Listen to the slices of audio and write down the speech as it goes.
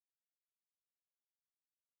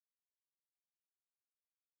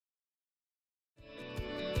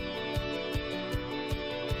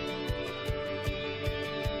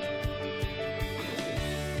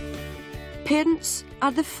Parents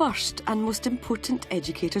are the first and most important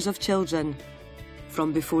educators of children,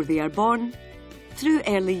 from before they are born, through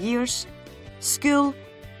early years, school,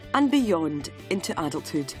 and beyond into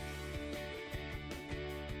adulthood.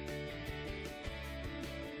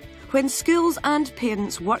 When schools and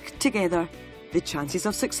parents work together, the chances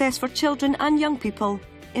of success for children and young people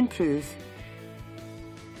improve.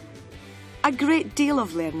 A great deal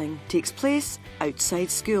of learning takes place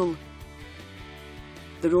outside school.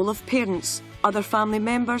 The role of parents, other family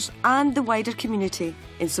members and the wider community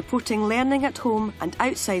in supporting learning at home and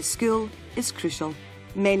outside school is crucial.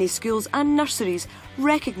 Many schools and nurseries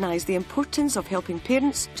recognise the importance of helping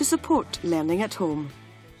parents to support learning at home.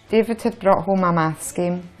 David had brought home a maths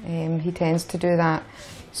game. He tends to do that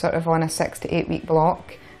sort of on a 6 to 8 week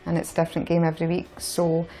block, and it's a different game every week,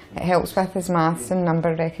 so it helps with his maths and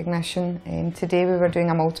number recognition. Today we were doing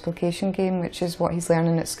a multiplication game, which is what he's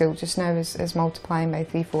learning at school just now, is multiplying by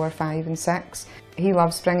 3, 4, 5 and 6. He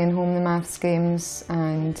loves bringing home the maths games,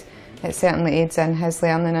 and it certainly aids in his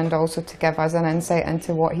learning and also to give us an insight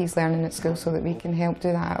into what he's learning at school so that we can help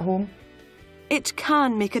do that at home. It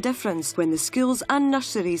can make a difference when the schools and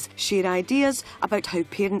nurseries share ideas about how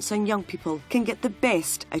parents and young people can get the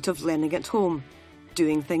best out of learning at home,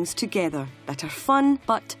 doing things together that are fun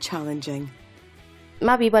but challenging.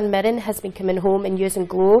 My wee one Mirren has been coming home and using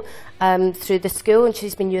Glow through the school, and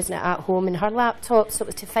she's been using it at home in her laptop, so it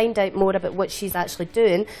was to find out more about what she's actually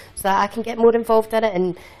doing so that I can get more involved in it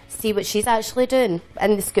and see what she's actually doing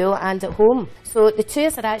in the school and at home. So the two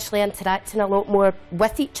are actually interacting a lot more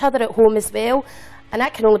with each other at home as well, and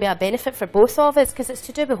that can only be a benefit for both of us because it's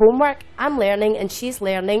to do with homework. I'm learning and she's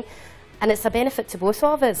learning, and it's a benefit to both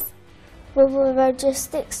of us. Well, we were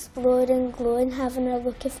just exploring Glow and having a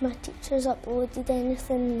look if my teachers uploaded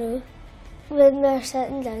anything new. When we're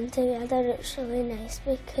sitting down together, it's really nice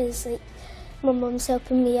because my mum's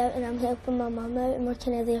helping me out and I'm helping my mum out, and we're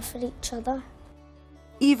kind of there for each other.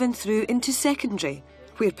 Even through into secondary,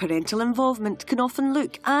 where parental involvement can often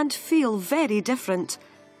look and feel very different,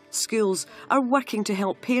 schools are working to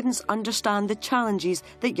help parents understand the challenges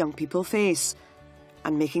that young people face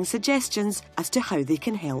and making suggestions as to how they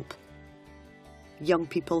can help. Young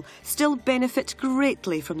people still benefit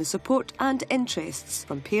greatly from the support and interests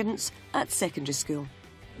from parents at secondary school.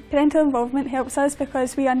 Parental involvement helps us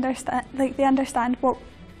because they understand what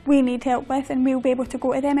we need help with, and we'll be able to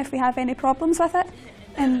go to them if we have any problems with it.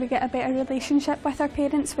 And we get a better relationship with our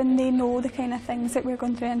parents when they know the kind of things that we're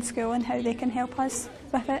going through in school and how they can help us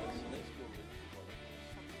with it.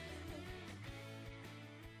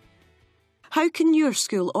 How can your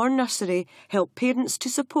school or nursery help parents to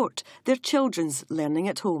support their children's learning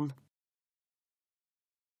at home?